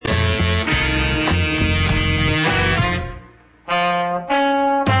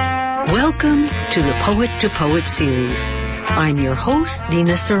to the Poet to Poet series. I'm your host,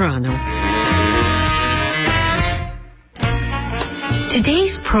 Dina Serrano.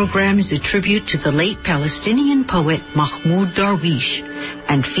 Today's program is a tribute to the late Palestinian poet Mahmoud Darwish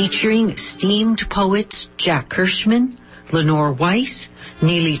and featuring esteemed poets Jack Hirschman, Lenore Weiss,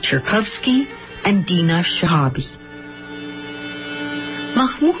 Neely Cherkovsky, and Dina Shahabi.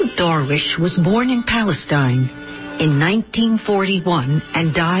 Mahmoud Darwish was born in Palestine in 1941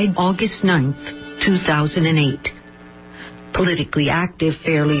 and died August 9th, 2008. Politically active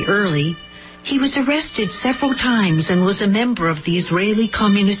fairly early, he was arrested several times and was a member of the Israeli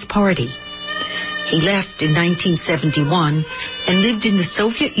Communist Party. He left in 1971 and lived in the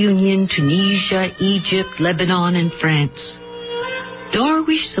Soviet Union, Tunisia, Egypt, Lebanon, and France.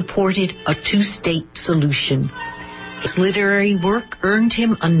 Darwish supported a two-state solution. His literary work earned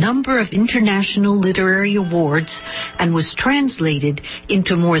him a number of international literary awards and was translated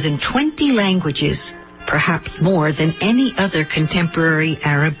into more than 20 languages, perhaps more than any other contemporary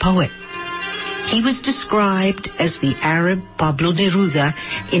Arab poet. He was described as the Arab Pablo Neruda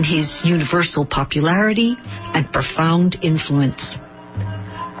in his universal popularity and profound influence.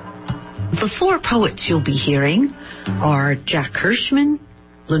 The four poets you'll be hearing are Jack Hirschman,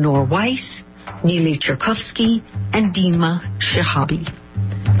 Lenore Weiss, Neely Cherkovsky, and Dina Shahabi.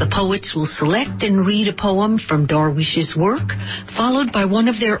 The poets will select and read a poem from Darwish's work, followed by one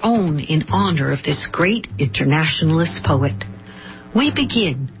of their own in honor of this great internationalist poet. We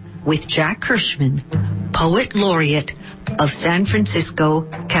begin with Jack Hirschman, Poet Laureate of San Francisco,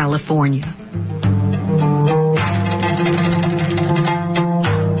 California.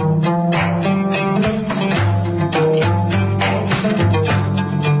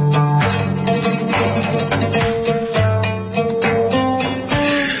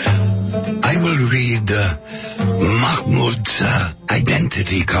 Mahmoud's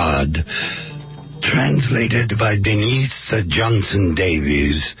identity card, translated by Denise Johnson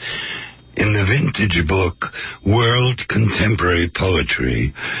Davies in the vintage book World Contemporary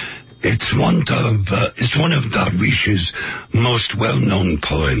Poetry. It's one of Darwish's most well-known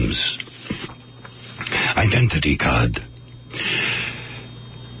poems. Identity card.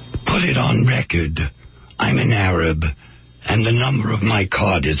 Put it on record. I'm an Arab, and the number of my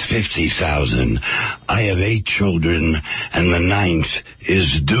card is 50,000. I have 8 children, and the 9th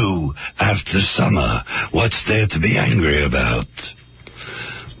is due after summer. What's there to be angry about?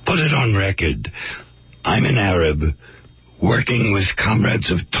 Put it on record. I'm an Arab, working with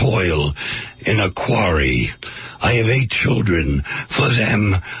comrades of toil in a quarry. I have 8 children. For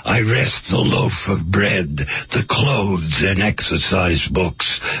them, I wrest the loaf of bread, the clothes and exercise books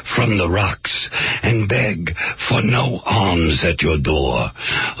from the rocks, and beg for no alms at your door.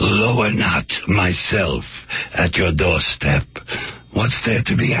 Lower not myself at your doorstep. What's there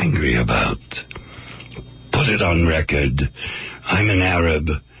to be angry about? Put it on record. I'm an Arab.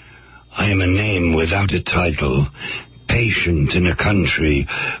 I am a name without a title, patient in a country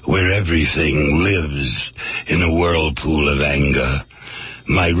where everything lives in a whirlpool of anger.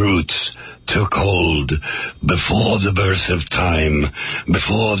 My roots took hold before the birth of time,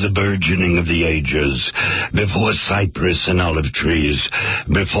 before the burgeoning of the ages, before cypress and olive trees,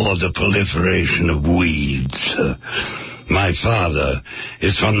 before the proliferation of weeds. My father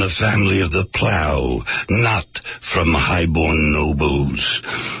is from the family of the plow, not from highborn nobles.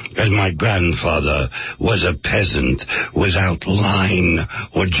 And my grandfather was a peasant without line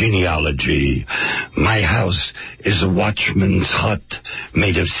or genealogy. My house is a watchman's hut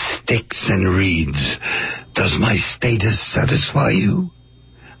made of sticks and reeds. Does my status satisfy you?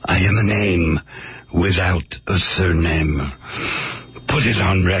 I am a name without a surname. Put it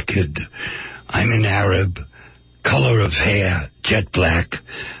on record. I'm an Arab. Color of hair, jet black.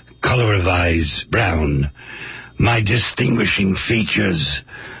 Color of eyes, brown. My distinguishing features: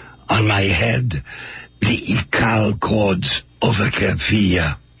 on my head, the ikal cords of a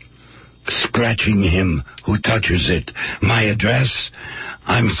keffiyeh, scratching him who touches it. My address: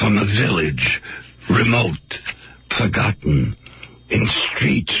 I'm from a village, remote, forgotten, in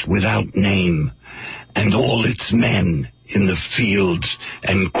streets without name, and all its men in the fields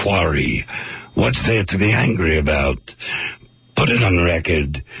and quarry. What's there to be angry about? Put it on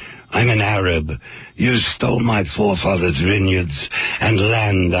record. I'm an Arab. You stole my forefathers' vineyards and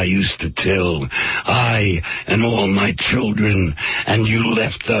land I used to till. I and all my children, and you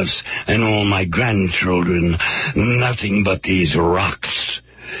left us and all my grandchildren nothing but these rocks.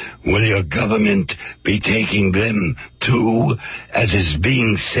 Will your government be taking them too, as is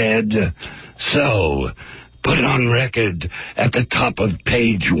being said? So, put it on record at the top of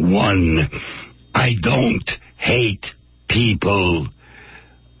page 1. I don't hate people.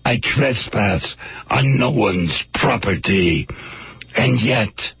 I trespass on no one's property. And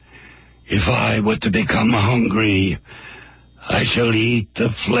yet, if I were to become hungry, I shall eat the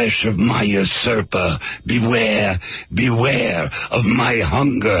flesh of my usurper. Beware, beware of my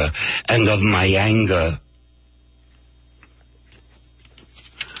hunger and of my anger.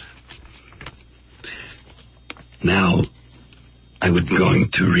 Now, I was going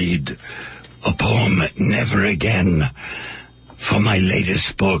to read a poem, Never Again, for my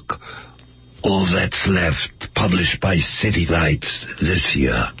latest book, All That's Left, published by City Lights this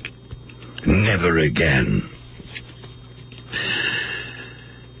year. Never again.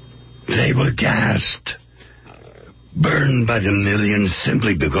 They were gassed, burned by the millions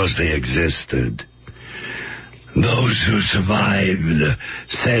simply because they existed. Those who survived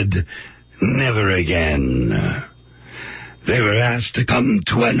said, never again. They were asked to come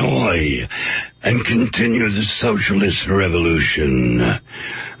to Hanoi and continue the socialist revolution.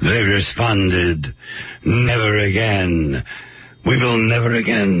 They responded, never again. We will never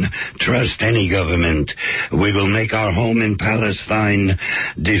again trust any government. We will make our home in Palestine,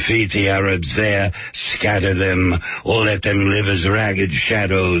 defeat the Arabs there, scatter them, or let them live as ragged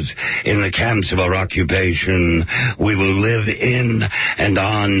shadows in the camps of our occupation. We will live in and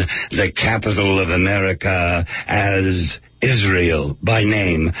on the capital of America as Israel by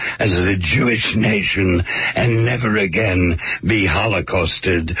name, as the Jewish nation, and never again be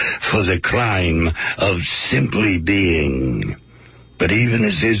holocausted for the crime of simply being. But even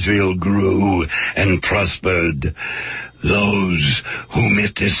as Israel grew and prospered, those whom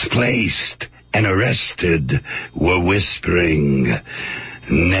it displaced and arrested were whispering,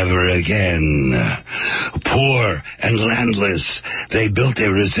 never again. Poor and landless, they built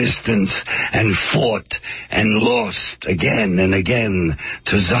their resistance and fought and lost again and again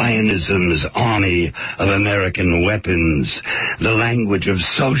to Zionism's army of American weapons. The language of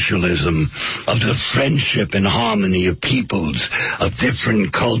socialism, of the friendship and harmony of peoples of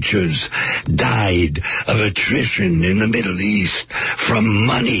different cultures, died of attrition in the Middle East from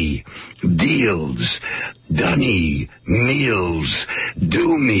money, deals, dunny, meals,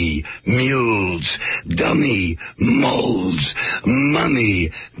 doomy, mules, dummy, moles,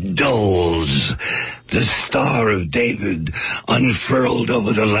 mummy, dolls. The Star of David unfurled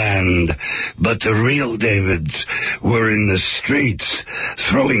over the land, but the real Davids were in the streets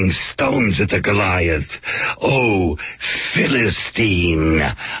throwing stones at the Goliath. Oh, Philistine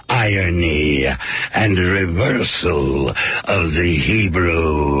irony and reversal of the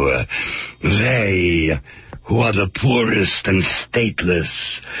Hebrew. They who are the poorest and stateless,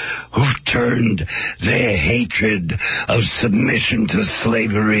 who've turned their hatred of submission to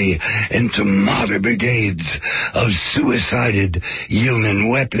slavery into martyr brigades of suicided human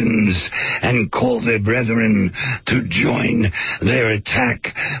weapons, and call their brethren to join their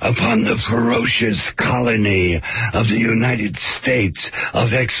attack upon the ferocious colony of the United States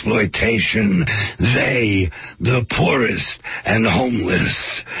of exploitation. They, the poorest and homeless,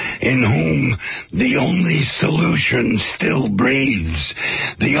 in whom the only solution still breathes,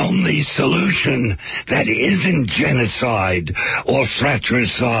 the only solution that isn't genocide or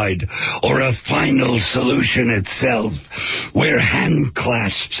fratricide or a final solution itself, where hand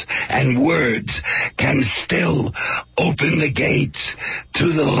clasps and words can still open the gates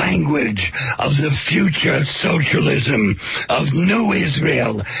to the language of the future socialism of new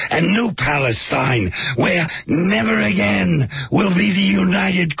Israel and new Palestine, where never again will be the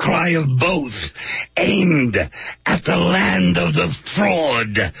united cry of both, aimed at the land of the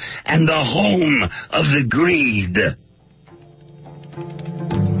fraud and the home of the greed.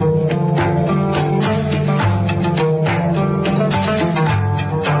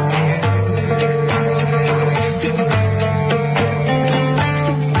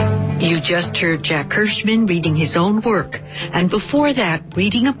 You just heard Jack Hirschman reading his own work, and before that,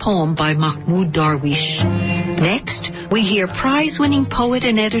 reading a poem by Mahmoud Darwish. Next, we hear prize-winning poet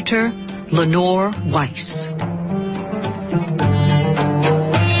and editor Lenore Weiss.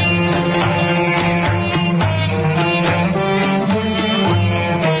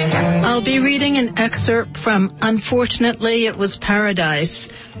 I'll be reading an excerpt from Unfortunately It Was Paradise,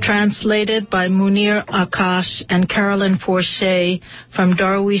 translated by Munir Akash and Carolyn Forche from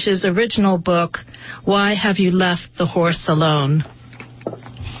Darwish's original book, Why Have You Left the Horse Alone?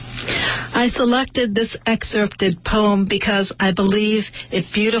 I selected this excerpted poem because I believe it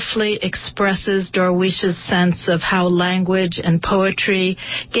beautifully expresses Darwish's sense of how language and poetry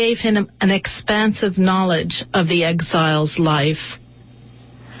gave him an expansive knowledge of the exile's life.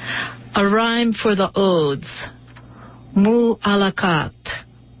 A rhyme for the odes. Mu'alakat.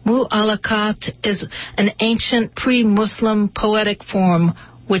 Mu'alakat is an ancient pre-Muslim poetic form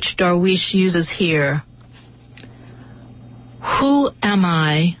which Darwish uses here. Who am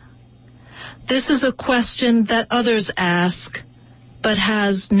I? This is a question that others ask, but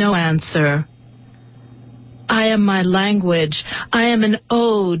has no answer. I am my language. I am an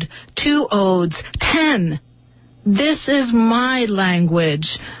ode, 2 odes, 10. This is my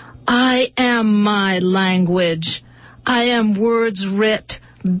language. I am my language. I am words writ.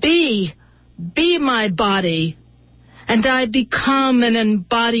 Be my body. And I become an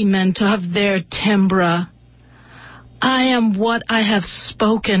embodiment of their timbre. I am what I have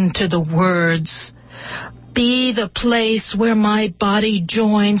spoken to the words. Be the place where my body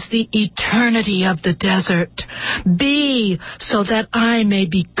joins the eternity of the desert. Be so that I may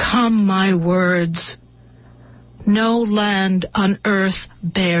become my words. No land on earth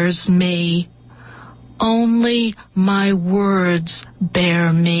bears me. Only my words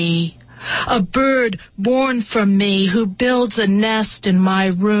bear me. A bird born from me who builds a nest in my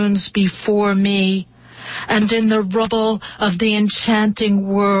runes before me, and in the rubble of the enchanting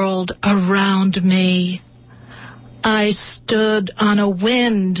world around me. I stood on a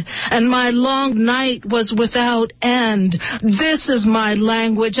wind, and my long night was without end. This is my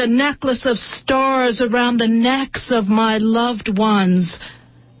language, a necklace of stars around the necks of my loved ones.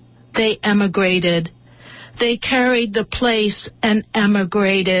 They emigrated. They carried the place and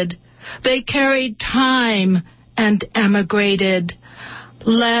emigrated. They carried time and emigrated.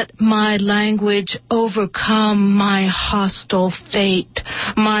 Let my language overcome my hostile fate,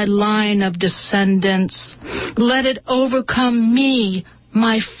 my line of descendants. Let it overcome me,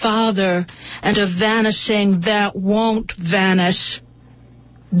 my father, and a vanishing that won't vanish.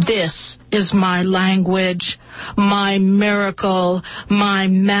 This is my language, my miracle, my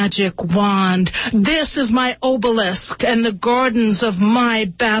magic wand. This is my obelisk and the gardens of my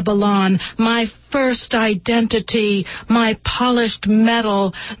Babylon, my first identity, my polished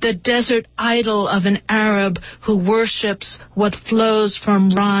metal, the desert idol of an Arab who worships what flows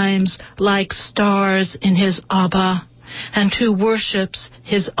from rhymes like stars in his Abba, and who worships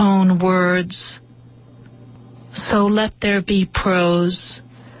his own words. So let there be prose.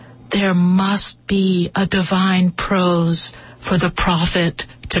 There must be a divine prose for the prophet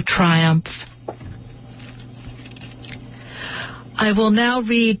to triumph. I will now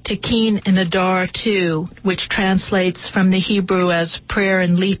read Tekin in Adar 2, which translates from the Hebrew as Prayer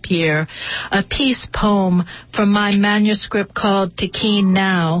in Leap Year, a peace poem from my manuscript called Tekin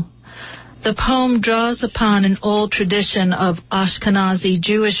Now. The poem draws upon an old tradition of Ashkenazi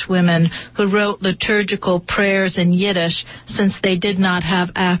Jewish women who wrote liturgical prayers in Yiddish since they did not have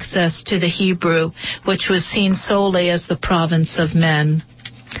access to the Hebrew, which was seen solely as the province of men.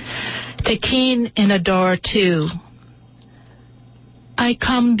 Tekin in Adar 2. I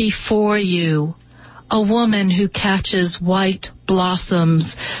come before you, a woman who catches white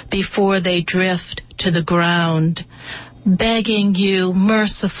blossoms before they drift to the ground, begging you,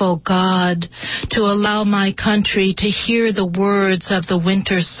 merciful God, to allow my country to hear the words of the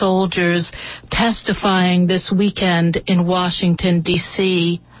winter soldiers testifying this weekend in Washington,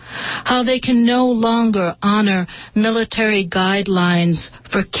 D.C., how they can no longer honor military guidelines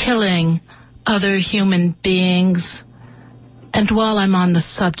for killing other human beings. And while I'm on the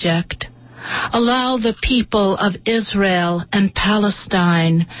subject, allow the people of Israel and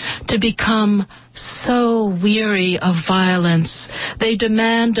Palestine to become so weary of violence, they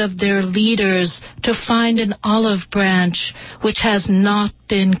demand of their leaders to find an olive branch which has not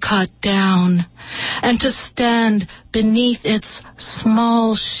been cut down, and to stand beneath its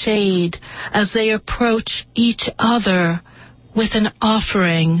small shade as they approach each other with an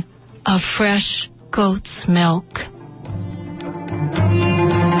offering of fresh goat's milk.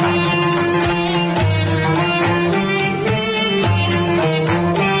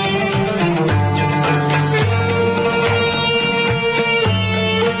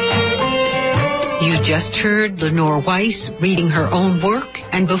 Just heard Lenore Weiss reading her own work,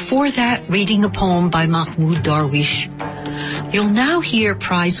 and before that, reading a poem by Mahmoud Darwish. You'll now hear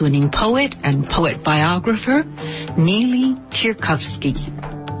prize-winning poet and poet biographer Neely Tchaikovsky.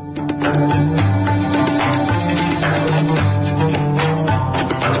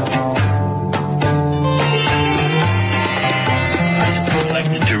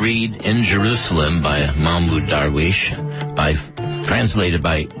 Selected to read In Jerusalem by Mahmoud Darwish, translated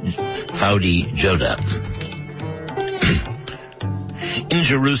by Faudi Joda. In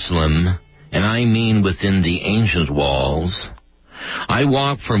Jerusalem, and I mean within the ancient walls, I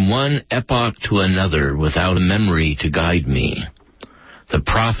walk from one epoch to another without a memory to guide me. The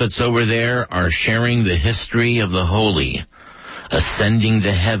prophets over there are sharing the history of the holy, ascending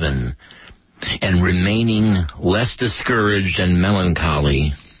to heaven, and remaining less discouraged and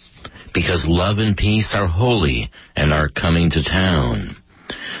melancholy, because love and peace are holy and are coming to town.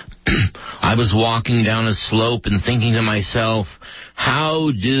 I was walking down a slope and thinking to myself, how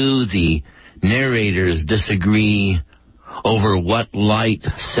do the narrators disagree over what light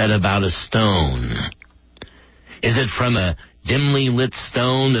set about a stone? Is it from a dimly lit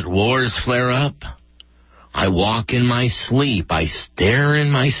stone that wars flare up? I walk in my sleep, I stare in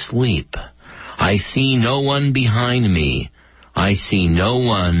my sleep. I see no one behind me. I see no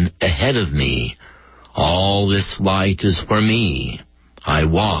one ahead of me. All this light is for me. I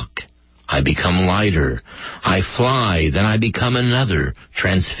walk. I become lighter. I fly, then I become another,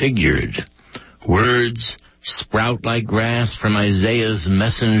 transfigured. Words sprout like grass from Isaiah's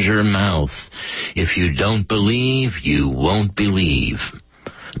messenger mouth. If you don't believe, you won't believe.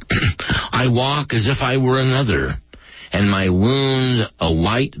 I walk as if I were another, and my wound a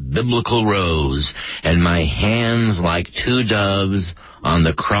white biblical rose, and my hands like two doves on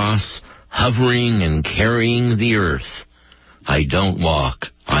the cross, hovering and carrying the earth. I don't walk,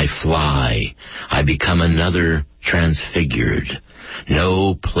 I fly. I become another, transfigured.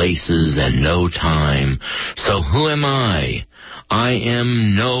 No places and no time. So who am I? I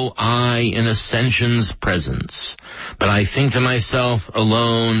am no I in Ascension's presence. But I think to myself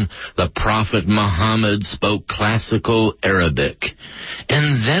alone, the Prophet Muhammad spoke classical Arabic.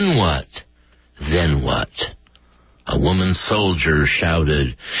 And then what? Then what? A woman soldier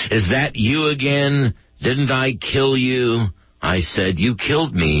shouted, "Is that you again? Didn't I kill you?" I said, "You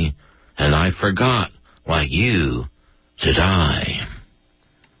killed me, and I forgot, like you, to die."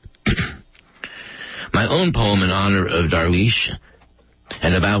 My own poem in honor of Darwish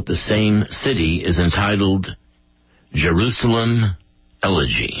and about the same city is entitled Jerusalem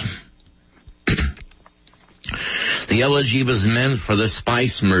Elegy. The elegy was meant for the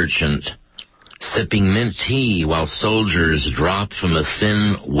spice merchant, sipping mint tea while soldiers dropped from a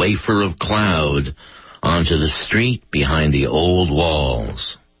thin wafer of cloud onto the street behind the old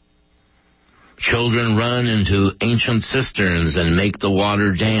walls. Children run into ancient cisterns and make the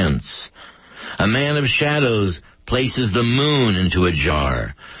water dance. A man of shadows places the moon into a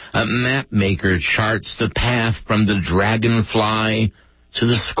jar. A map maker charts the path from the dragonfly to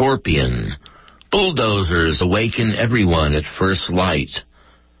the scorpion. Bulldozers awaken everyone at first light.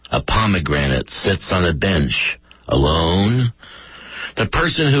 A pomegranate sits on a bench, alone. The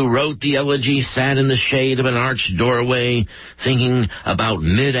person who wrote the elegy sat in the shade of an arched doorway, thinking about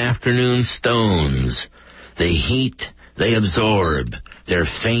mid-afternoon stones, the heat they absorb, their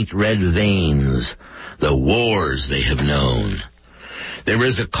faint red veins, the wars they have known. There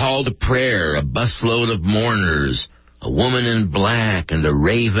is a call to prayer, a busload of mourners, a woman in black and a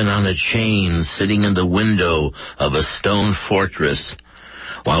raven on a chain sitting in the window of a stone fortress,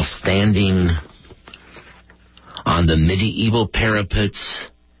 while standing on the medieval parapets,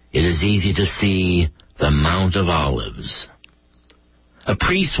 it is easy to see the Mount of Olives. A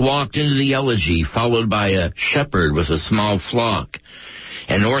priest walked into the elegy, followed by a shepherd with a small flock,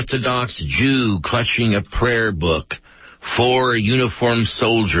 an Orthodox Jew clutching a prayer book, 4 uniformed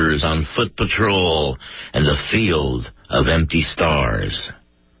soldiers on foot patrol, and a field of empty stars.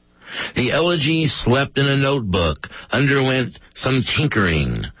 The elegy slept in a notebook, underwent some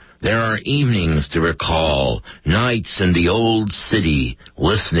tinkering. There are evenings to recall, nights in the old city,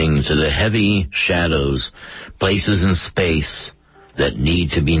 listening to the heavy shadows, places in space that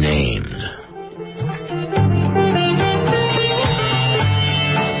need to be named.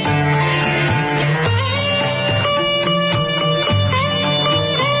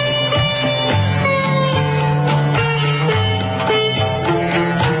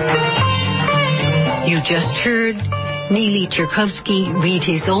 You just heard Neely Cherkovsky read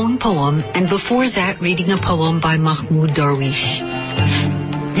his own poem, and before that reading a poem by Mahmoud Darwish.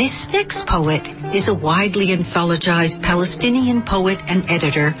 This next poet is a widely anthologized Palestinian poet and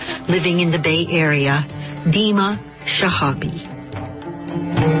editor living in the Bay Area, Dima Shahabi.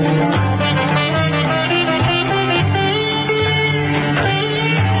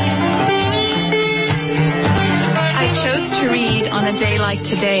 I chose to read on a day like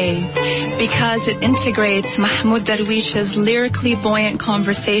today because it integrates Mahmoud Darwish's lyrically buoyant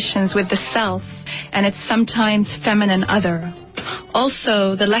conversations with the self and its sometimes feminine other.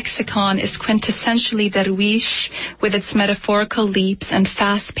 Also, the lexicon is quintessentially Darwish with its metaphorical leaps and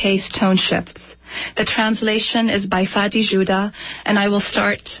fast-paced tone shifts. The translation is by Fadi Judah, and I will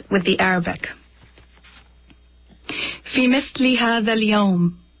start with the Arabic. في مثل هذا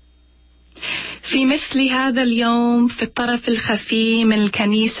اليوم في مثل هذا اليوم في الطرف الخفي من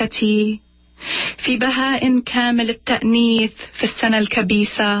الكنيسة في بهاء كامل التأنيث في السنة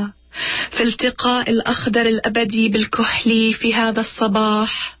الكبيسة في التقاء الأخضر الأبدي بالكحل في هذا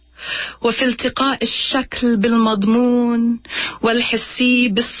الصباح، وفي التقاء الشكل بالمضمون والحسي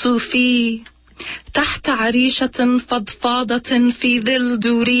بالصوفي، تحت عريشة فضفاضة في ظل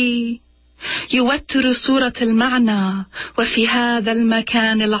دوري يوتر صورة المعنى، وفي هذا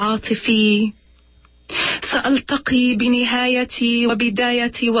المكان العاطفي سألتقي بنهايتي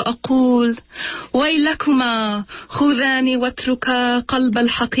وبدايتي وأقول: ويلكما خذاني واتركا قلب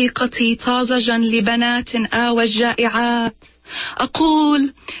الحقيقة طازجا لبنات آوى الجائعات.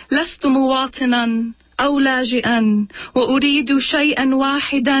 أقول: لست مواطنا أو لاجئا، وأريد شيئا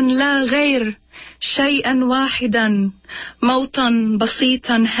واحدا لا غير، شيئا واحدا، موطا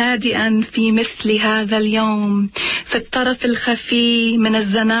بسيطا هادئا في مثل هذا اليوم، في الطرف الخفي من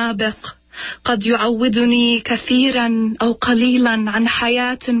الزنابق، قد يعودني كثيرا أو قليلا عن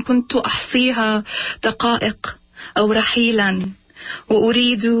حياة كنت أحصيها دقائق أو رحيلا،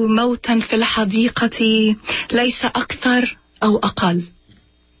 وأريد موتا في الحديقة ليس أكثر أو أقل.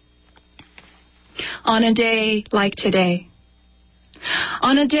 On a day like today.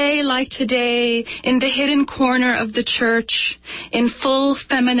 On a day like today, in the hidden corner of the church, in full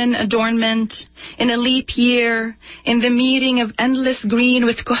feminine adornment, in a leap year, in the meeting of endless green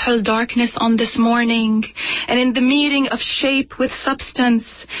with kuhl darkness on this morning, and in the meeting of shape with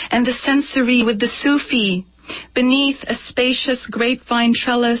substance, and the sensory with the Sufi, beneath a spacious grapevine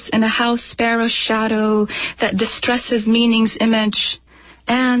trellis in a house sparrow's shadow that distresses meaning's image,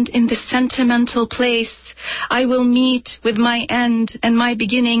 and in this sentimental place, I will meet with my end and my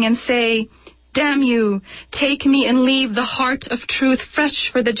beginning and say, damn you, take me and leave the heart of truth fresh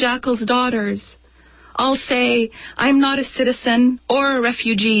for the jackal's daughters. I'll say, I'm not a citizen or a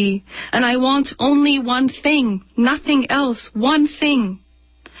refugee, and I want only one thing, nothing else, one thing.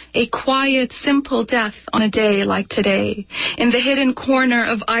 A quiet, simple death on a day like today, in the hidden corner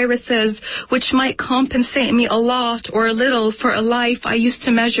of irises, which might compensate me a lot or a little for a life I used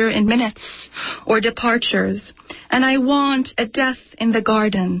to measure in minutes or departures. And I want a death in the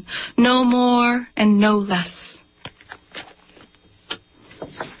garden, no more and no less.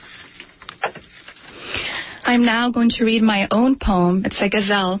 I'm now going to read my own poem. It's a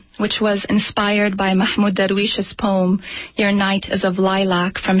ghazal, which was inspired by Mahmoud Darwish's poem, Your Night is of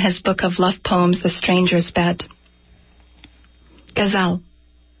Lilac, from his book of love poems, The Stranger's Bed. Ghazal.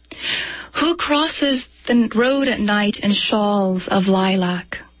 Who crosses the road at night in shawls of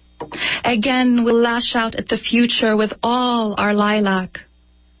lilac? Again we'll lash out at the future with all our lilac.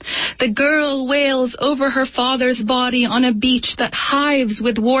 The girl wails over her father's body on a beach that hives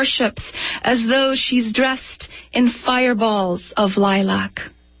with warships as though she's dressed in fireballs of lilac.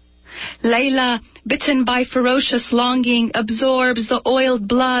 Layla, bitten by ferocious longing, absorbs the oiled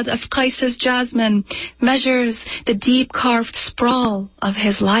blood of Qais's jasmine, measures the deep-carved sprawl of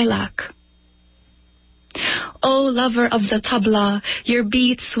his lilac. O lover of the tabla, your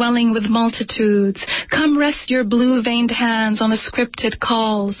beat swelling with multitudes, come rest your blue-veined hands on the scripted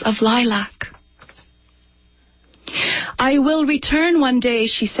calls of lilac. I will return one day,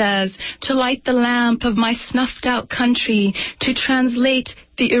 she says, to light the lamp of my snuffed-out country, to translate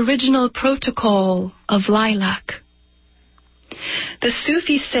the original protocol of lilac. The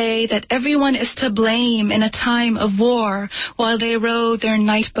Sufis say that everyone is to blame in a time of war while they row their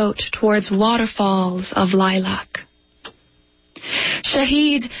night boat towards waterfalls of lilac.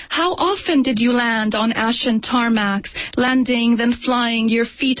 Shaheed, how often did you land on ashen tarmacs, landing then flying, your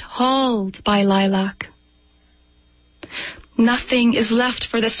feet hauled by lilac? Nothing is left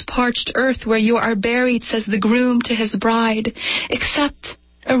for this parched earth where you are buried, says the groom to his bride, except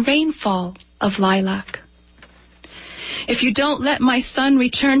a rainfall of lilac. If you don't let my son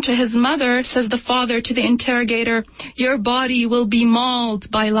return to his mother, says the father to the interrogator, your body will be mauled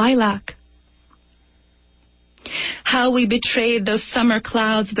by lilac. How we betrayed those summer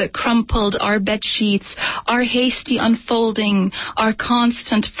clouds that crumpled our bed sheets, our hasty unfolding, our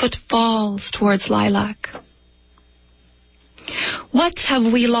constant footfalls towards lilac. What have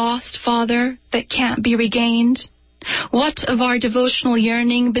we lost, Father, that can't be regained? What of our devotional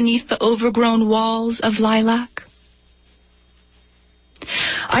yearning beneath the overgrown walls of lilac?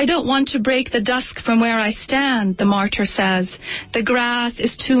 I don't want to break the dusk from where I stand, the martyr says. The grass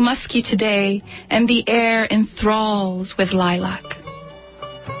is too musky today, and the air enthralls with lilac.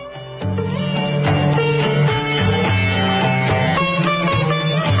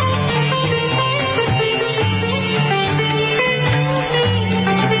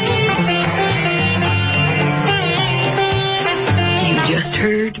 You just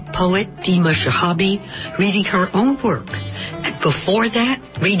heard poet Dima Shahabi reading her own work. Before that,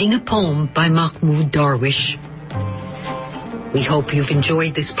 reading a poem by Mahmoud Darwish. We hope you've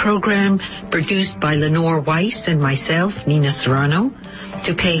enjoyed this program, produced by Lenore Weiss and myself, Nina Serrano,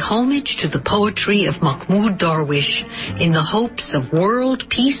 to pay homage to the poetry of Mahmoud Darwish in the hopes of world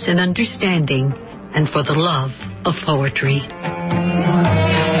peace and understanding, and for the love of poetry.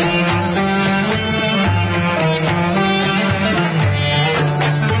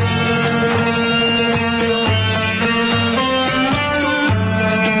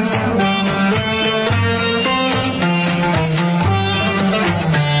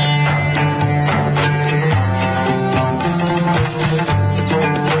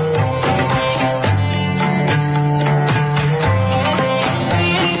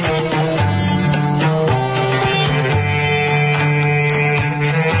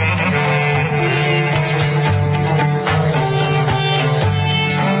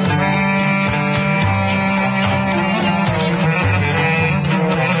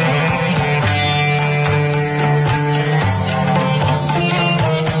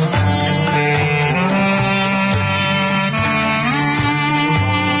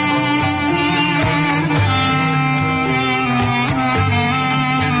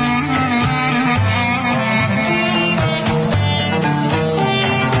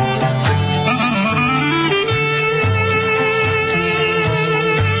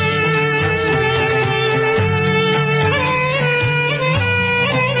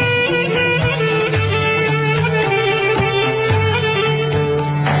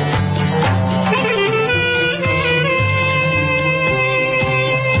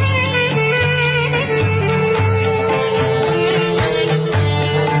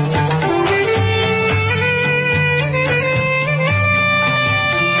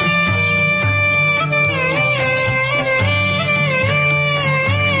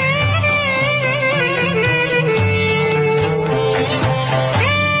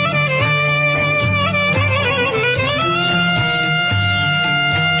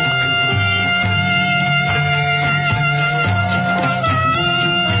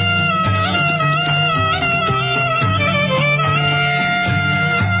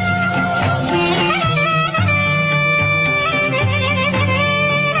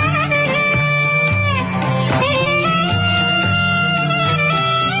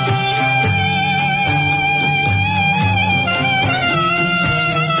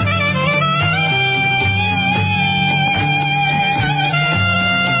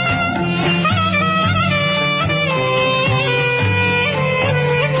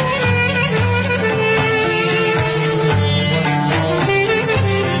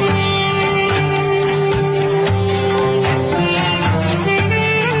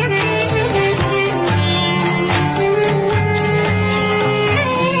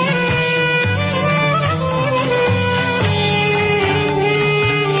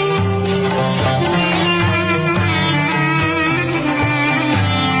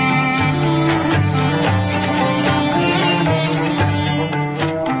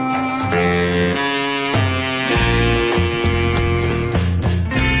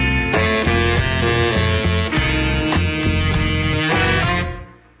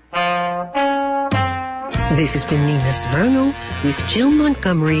 This has been Nina Serrano with Jill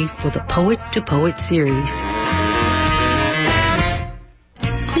Montgomery for the Poet to Poet series.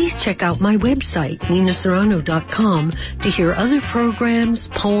 Please check out my website, ninaserrano.com, to hear other programs,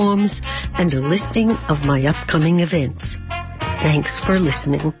 poems, and a listing of my upcoming events. Thanks for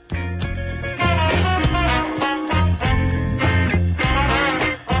listening.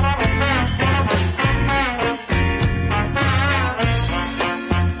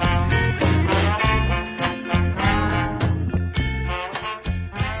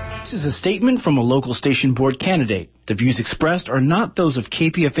 This is a statement from a local station board candidate. The views expressed are not those of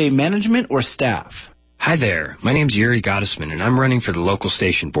KPFA management or staff. Hi there, my name's Yuri Gottesman, and I'm running for the local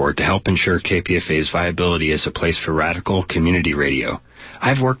station board to help ensure KPFA's viability as a place for radical community radio.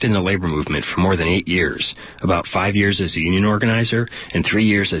 I've worked in the labor movement for more than 8 years, about 5 years as a union organizer and 3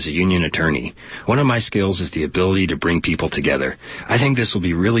 years as a union attorney. One of my skills is the ability to bring people together. I think this will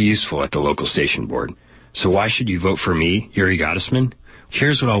be really useful at the local station board. So why should you vote for me, Yuri Gottesman?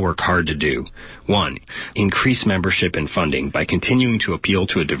 Here's what I'll work hard to do. 1. Increase membership and funding by continuing to appeal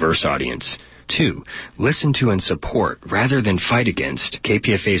to a diverse audience. 2. Listen to and support, rather than fight against,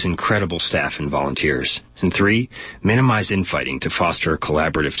 KPFA's incredible staff and volunteers. And 3. Minimize infighting to foster a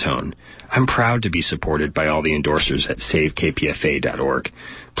collaborative tone. I'm proud to be supported by all the endorsers at SaveKPFA.org.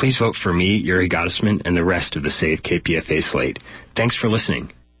 Please vote for me, Yuri Gottesman, and the rest of the Save KPFA slate. Thanks for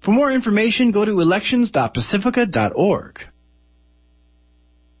listening. For more information, go to elections.pacifica.org.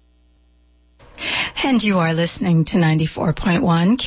 And you are listening to 94.1